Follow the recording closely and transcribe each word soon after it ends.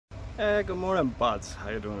Hey, good morning, buds. How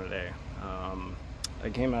you doing today? I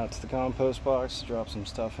came out to the compost box to drop some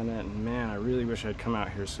stuff in it, and man, I really wish I'd come out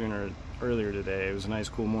here earlier today. It was a nice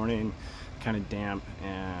cool morning, kind of damp,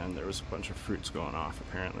 and there was a bunch of fruits going off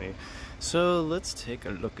apparently. So let's take a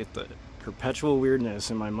look at the perpetual weirdness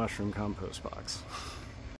in my mushroom compost box.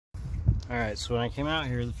 Alright, so when I came out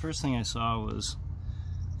here, the first thing I saw was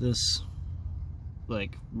this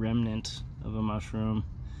like remnant of a mushroom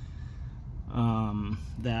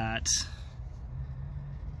that,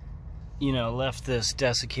 you know, left this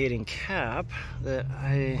desiccating cap that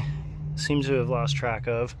I seem to have lost track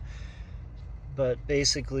of. But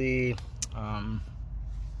basically,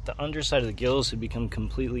 the underside of the gills had become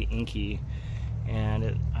completely inky,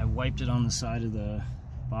 and I wiped it on the side of the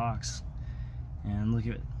box, and look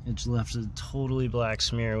at it, it just left a totally black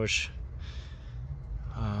smear, which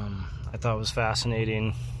I thought was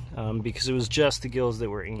fascinating. Because it was just the gills that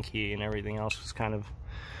were inky and everything else was kind of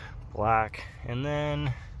black. And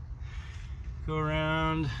then go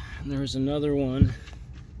around and there was another one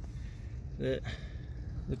that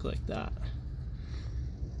looked like that.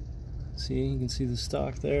 See, you can see the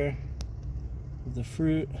stalk there with the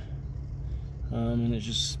fruit, and it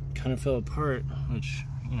just kind of fell apart, which,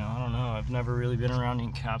 you know, I don't know, I've never really been around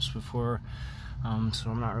ink caps before,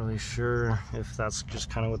 so I'm not really sure if that's just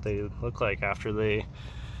kind of what they look like after they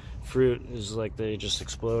fruit is, like they just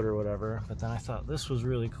explode or whatever. But then I thought this was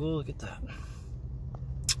really cool. Look at that.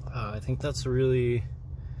 I think that's a really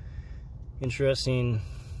interesting,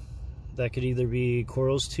 that could either be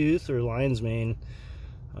coral's tooth or lion's mane.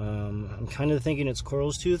 I'm kind of thinking it's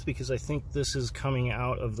coral's tooth because I think this is coming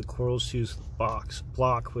out of the coral's tooth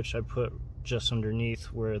block, which I put just underneath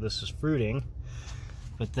where this is fruiting.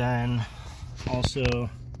 But then also,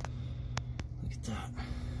 look at that,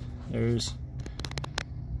 there's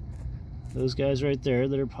those guys right there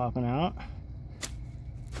that are popping out,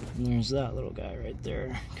 and there's that little guy right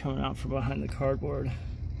there coming out from behind the cardboard.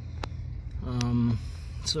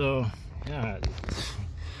 So yeah,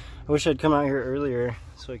 I wish I'd come out here earlier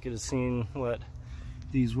so I could have seen what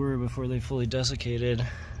these were before they fully desiccated.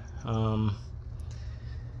 And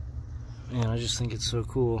I just think it's so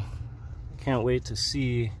cool. I can't wait to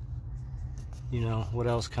see, you know, what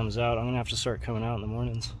else comes out. I'm gonna have to start coming out in the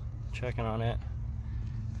mornings, checking on it.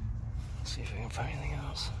 See if I can find anything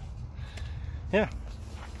else. Yeah,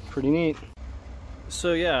 pretty neat.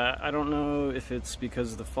 So yeah, I don't know if it's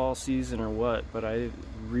because of the fall season or what, but I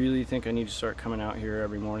really think I need to start coming out here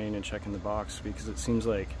every morning and checking the box, because it seems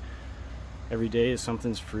like every day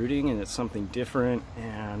something's fruiting and it's something different.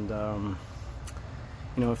 And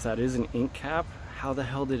you know, if that is an ink cap, how the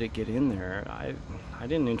hell did it get in there? I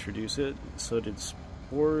didn't introduce it, so did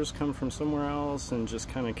spores come from somewhere else and just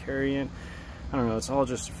kind of carry it? I don't know, it's all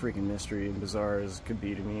just a freaking mystery and bizarre as it could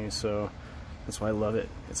be to me, so that's why I love it.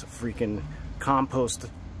 It's a freaking compost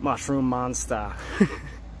mushroom monster.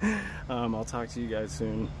 I'll talk to you guys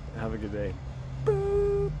soon. Have a good day.